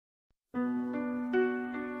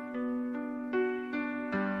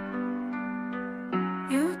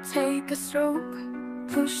take a stroke,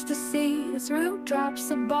 push the sea, Israel drops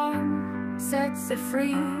a bomb, sets it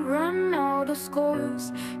free, run all the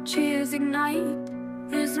scores, cheers ignite.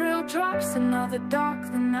 Israel drops another dark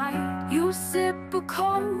the night. You sip a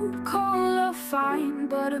cold, call a fine,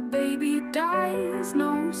 but a baby dies,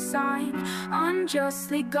 no sign.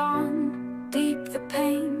 Unjustly gone, deep the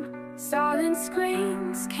pain, silent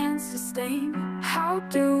screams can't sustain. How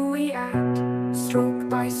do we act? Stroke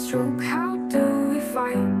by stroke, how do we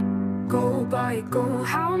fight? Goal by goal,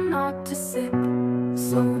 how not to sip?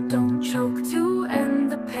 So don't choke to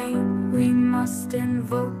end the pain. We must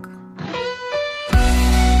invoke